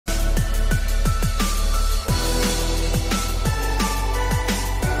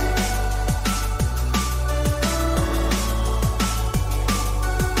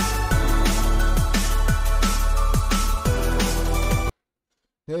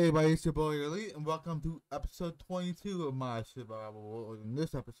Hey everybody, it's your boy Elite, and welcome to episode 22 of my survival world. In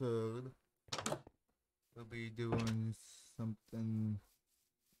this episode, we'll be doing something.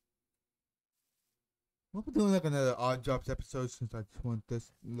 We'll be doing like another odd jobs episode since I just want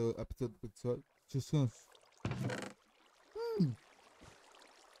this little episode to be short. Just soon.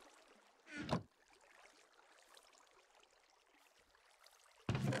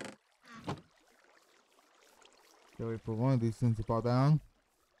 Can't wait for one of these things to fall down.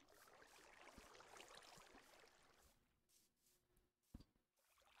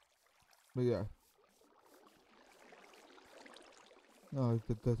 But yeah. No,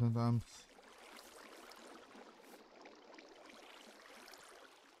 it does sometimes.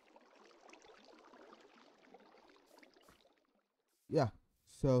 Yeah,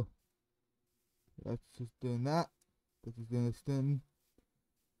 so that's just doing that. That's just doing this thing.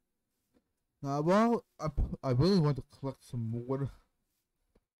 Now, well, I really want to collect some more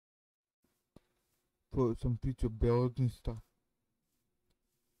for some future builds and stuff.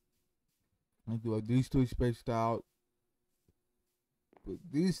 I do like these three spaced out, but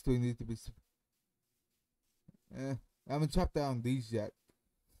these three need to be. I haven't chopped down these yet.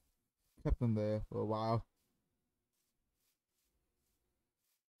 Kept them there for a while.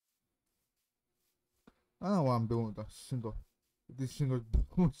 I don't know what I'm doing with this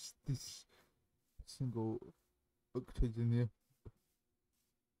single oak trees in here.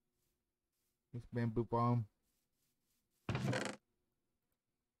 This bamboo bomb.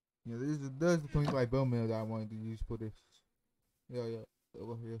 Yeah, there's the 25 bone meal that I wanted to use for this. Yeah,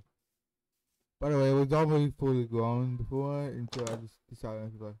 over here. By the way, it was already fully grown before until I just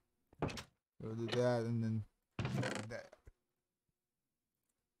decided to like do that and then that.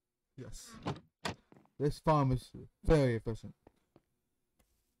 Yes. This farm is very efficient.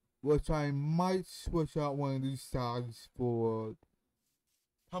 Which I might switch out one of these sides for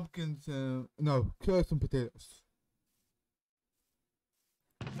pumpkins and no, carrots and potatoes.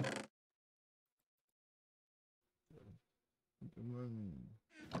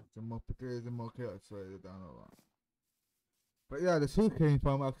 Some more potatoes and more carrots later down the line. But yeah, the sugarcane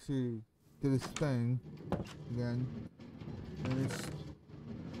farm actually did its thing again. And it's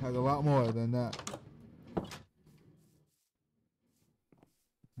has a lot more than that.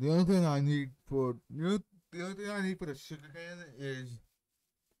 The only thing I need for the sugarcane is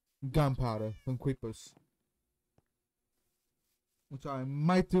gunpowder from creepers, which I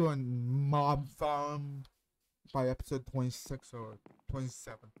might do on Mob Farm by episode 26 or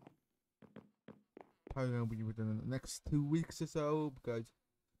 27. Probably gonna be within the next 2 weeks or so because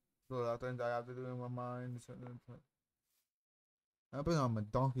there's a lot of things I have to do in my mind. I've been on my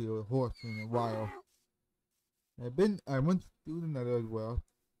donkey or horse in a while. I went through the nether as well.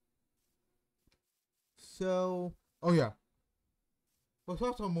 So, oh yeah. What's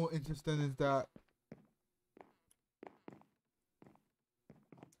also more interesting is that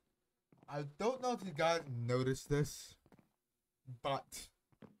I don't know if you guys noticed this, but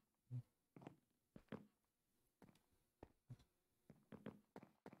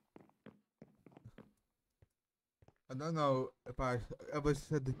I don't know if I ever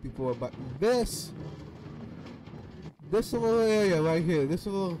said this before, but this little area right here, this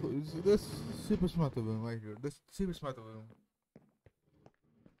super smelter room right here, this super smelter room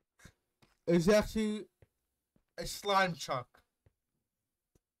is actually a slime chunk.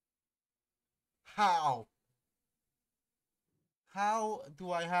 How? How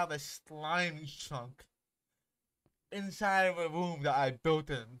do I have a slime chunk inside of a room that I built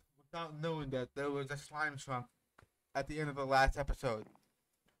in without knowing that there was a slime chunk at the end of the last episode?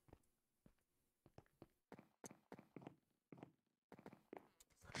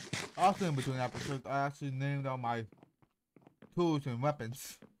 Also in between episodes, I actually named all my tools and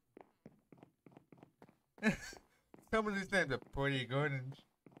weapons. Some of these things are pretty good, and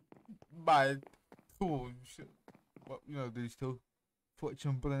my tools, well, you know, these two,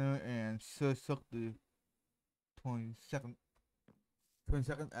 Fortune Blender and Sir Suck the 22nd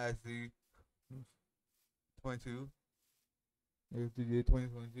as the 22. There's the year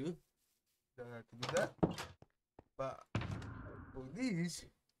 2022. Don't have to do that. But for these,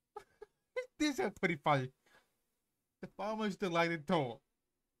 these are pretty funny. The Farmer's Delighted Tool.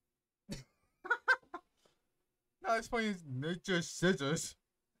 Now it's funny as Nature's Scissors.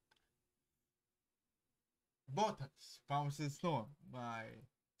 Vortex, Farmer's Storm, my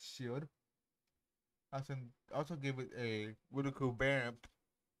shield. Also give it a really cool band.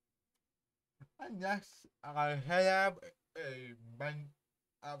 And next, I have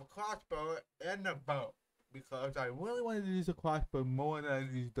a crossbow and a bow because I really wanted to use a crossbow more than I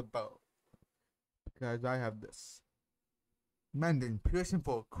used the bow because I have this. Mending, piercing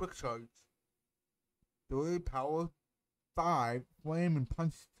for quick charge. 3 power, 5 flame and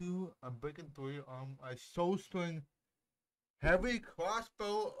punch 2, unbreaking 3 a soul string, heavy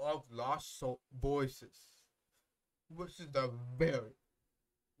crossbow of lost voices, which is a very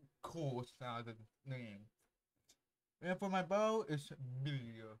cool sounding name. And for my bow, it's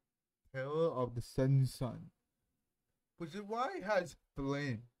Meteor, Terror of the Setting Sun, which is why it has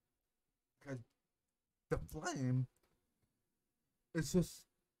flame, because the flame is just.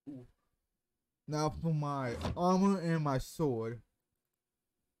 Ooh. Now for my armor and my sword,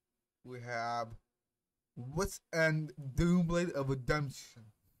 we have Wits and Doomblade of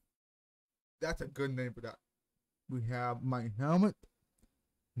Redemption. That's a good name for that. We have my helmet,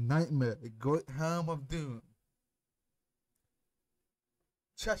 Nightmare, the Great Helm of Doom.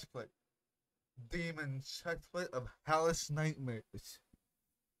 Chestplate, Demon Chestplate of Hellish Nightmares.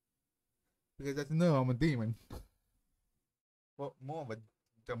 Because as you know, I'm a demon. Well, more of a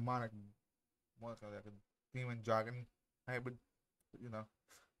demonic, more like a demon dragon hybrid, you know.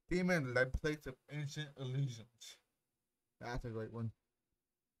 Demon lead plates of ancient illusions. That's a great one.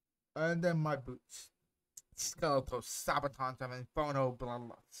 And then my boots. Skeletal Sabaton of Inferno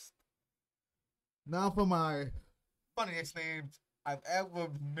Bloodlust. Now for my funniest names I've ever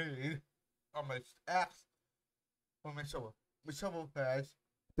made on my axe for my shovel. My shovel has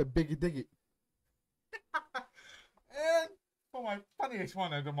the Biggie Diggy. And for my funniest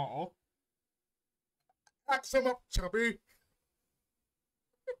one of them all, axe him up, chubby.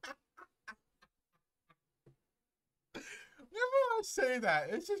 Whenever I say that,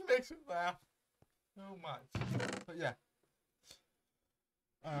 it just makes me laugh so much. But yeah.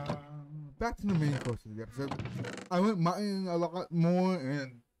 Back to the main course of the episode. I went mining a lot more,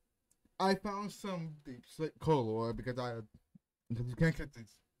 and I found some deep slate color because you can't get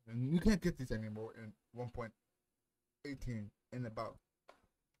these, and you can't get these anymore in 1.18 and above.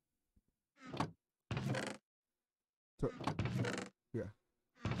 So yeah.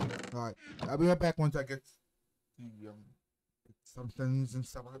 All right, I'll be right back once I get the some things and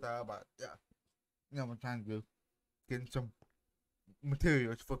stuff like that. But yeah, you know what I'm trying to do, getting some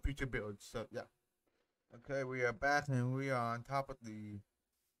materials for future builds. So yeah. Okay, we are back and we are on top of the.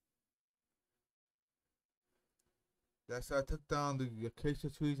 So I took down the acacia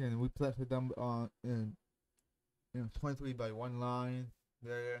trees and we planted them in 23 by 1 line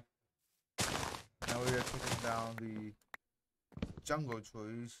there. Now we are taking down the jungle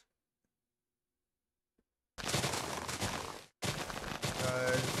trees.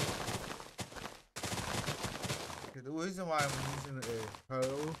 Okay, the reason why I'm using a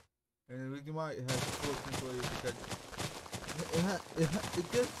hoe, and the reason why it has 14 trees is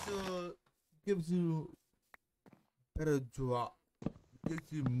because it gives you better drop. It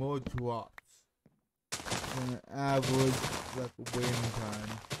gives you more drops than an average like waiting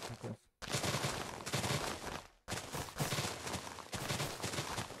time. Okay.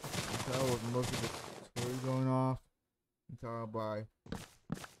 That was most of the story going off. Until by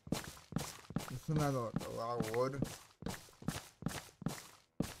this is not a lot of wood.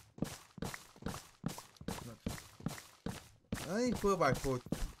 I need 4x4.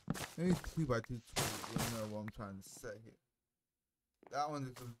 I need 2x2. You know what I'm trying to say here. That one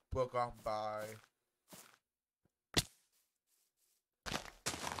just broke off by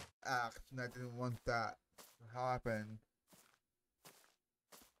axe, and I didn't want that to happen.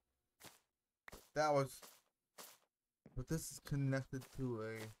 That was. But this is connected to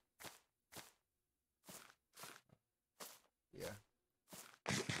a. Yeah.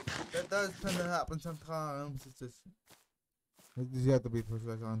 That does tend to happen sometimes. It's just. You have to be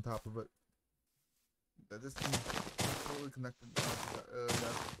precise on top of it. That this is totally connected.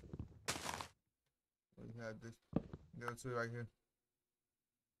 We had this. The two right here.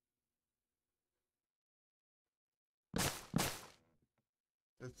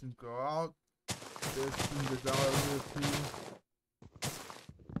 This can go out. This can go out here too.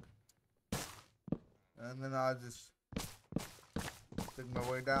 And then I'll just take my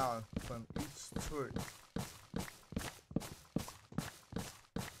way down from each tree.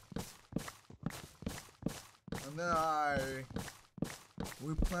 And then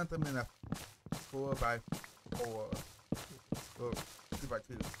we plant them in a 4x4 or 2x2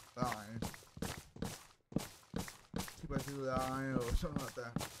 line. 2x2 line or something like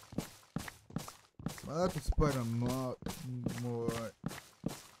that. I like to spread them out more.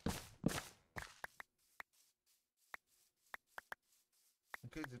 In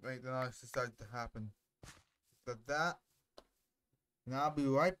case if anything else decides to happen. So that. And I'll be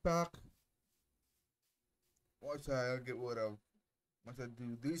right back. Once I get rid of. Once I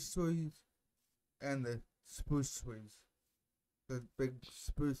do these trees and the spruce trees. the big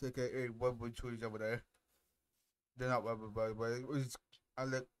spruce, aka redwood trees over there. They're not redwood, but it was I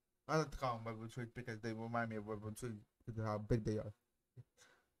like to call them redwood trees because they remind me of redwood trees because of how big they are.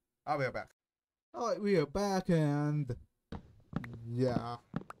 I'll be right back. Alright, we are back, and yeah,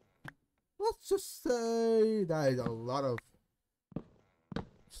 let's just say that is a lot of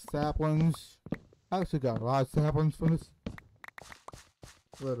saplings. I actually got a lot of saplings from this.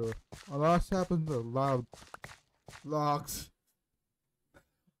 Literally, a lot of saplings, a lot of logs.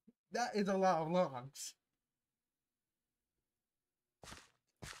 That is a lot of logs.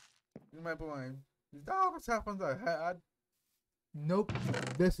 You might be wondering, is that how much saplings I had? Nope,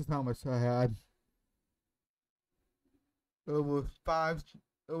 this is how much I had. Over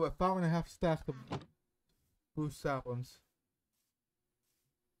 5.5 stacks of blue saplings.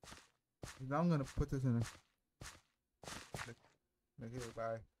 Now I'm gonna put this in a make it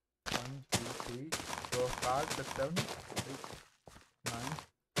by 1, 2, 3, 4, 5, 6, 7, 8, 9,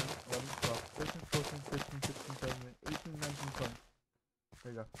 10, 11, 12, 13, 14, 15, 16, 17, 18, 19, 20.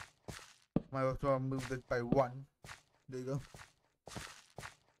 There you go. Might as well move this by 1. There you go.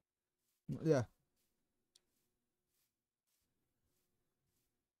 Yeah.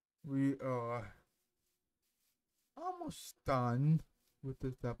 We are almost done with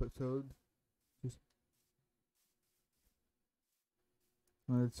this episode. Just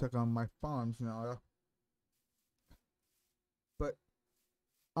I'm gonna check on my farms now. But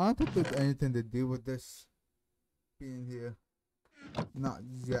I don't think there's anything to do with this being here. Not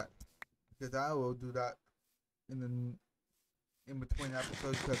yet. Because I will do that in between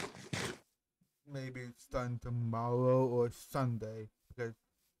episodes, because maybe it's done tomorrow or Sunday, because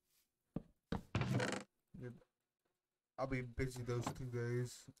I'll be busy those 2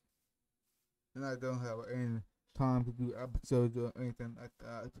 days, and I don't have any time to do episodes or anything like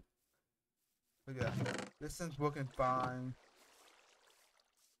that. But yeah, this thing's working fine.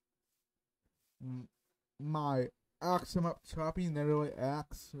 My axe I'm up chopping, netherite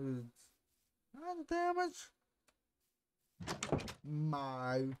axe is not damage.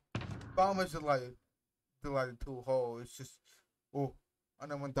 My bomber's delighted to a hole. It's just, oh,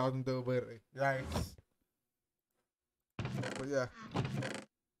 under 1,000 durability. Yikes. But yeah,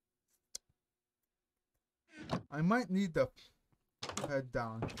 I might need to head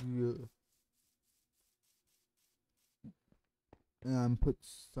down here and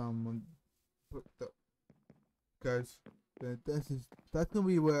because that's gonna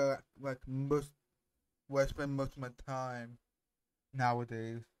be where I spend most of my time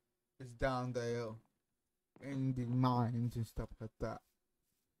nowadays, is down there in the mines and stuff like that.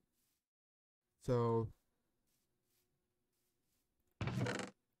 So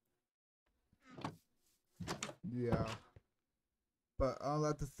yeah, but all I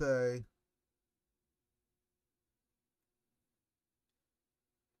have to say,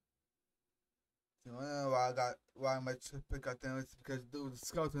 you know, why my trip got down is because there was a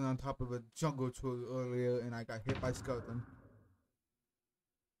skeleton on top of a jungle tree earlier, and I got hit by skeleton.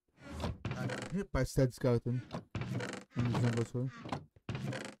 I got hit by said skeleton in the jungle tree.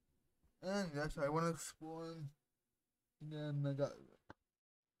 And yes, I went exploring. And I got.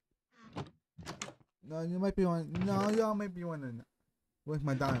 No, you might be wondering. No, y'all might be wondering. Where's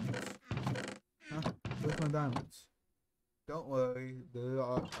my diamonds? Huh? Where's my diamonds? Don't worry, they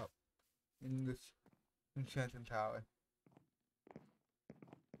are up in this enchanting tower.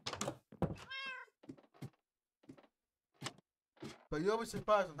 But you'll be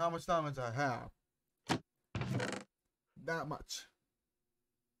surprised on how much diamonds I have. That much.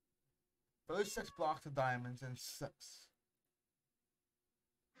 36 blocks of diamonds and 6.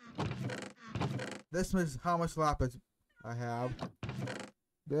 This is how much lapis I have.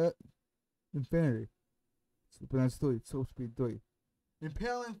 That infinity. That's 3. It's supposed to be 3.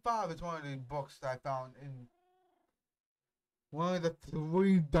 Impaling 5 is one of the books that I found in one of the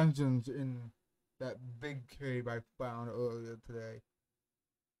 3 dungeons in that big cave I found earlier today.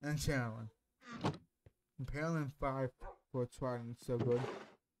 And channeling. Impaling 5 for a trident is so good.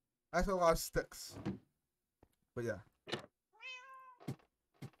 That's a lot of sticks. But yeah.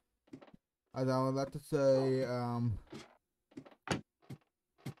 As I would like to say,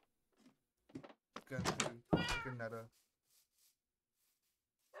 chicken nether.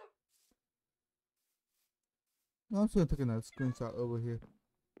 I'm just gonna take another screenshot over here.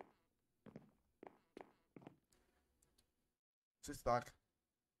 Just like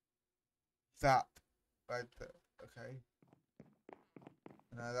that right there, okay?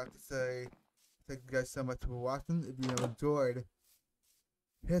 And I'd like to say thank you guys so much for watching. If you have enjoyed,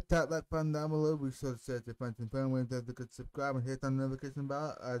 hit that like button down below. Be sure to share to your friends and family. Don't forget to subscribe and hit that notification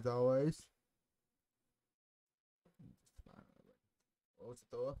bell as always. close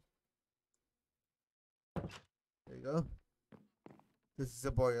the door. There you go. This is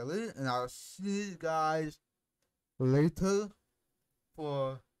the boy Elite, and I'll see you guys later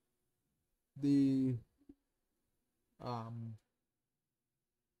for the I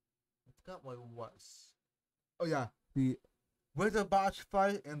forgot what it was. Oh yeah, the Wither Boss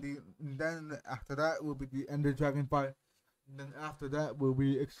fight, and then after that will be the Ender Dragon fight. And then after that we'll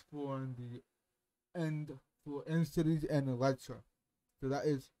be exploring the end cities and Elytra. So that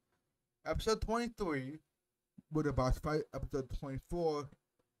is episode 23, Wither Boss fight. Episode 24,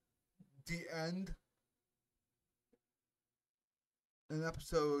 the end. And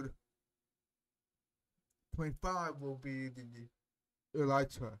episode 25 will be the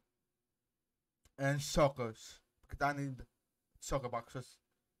Elytra and Sockers, because I need soccer boxes,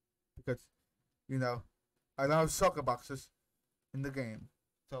 because you know I love soccer boxes in the game.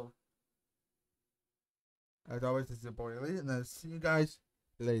 So as always, this is your boy Elite, and I'll see you guys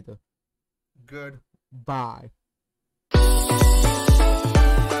later. Goodbye.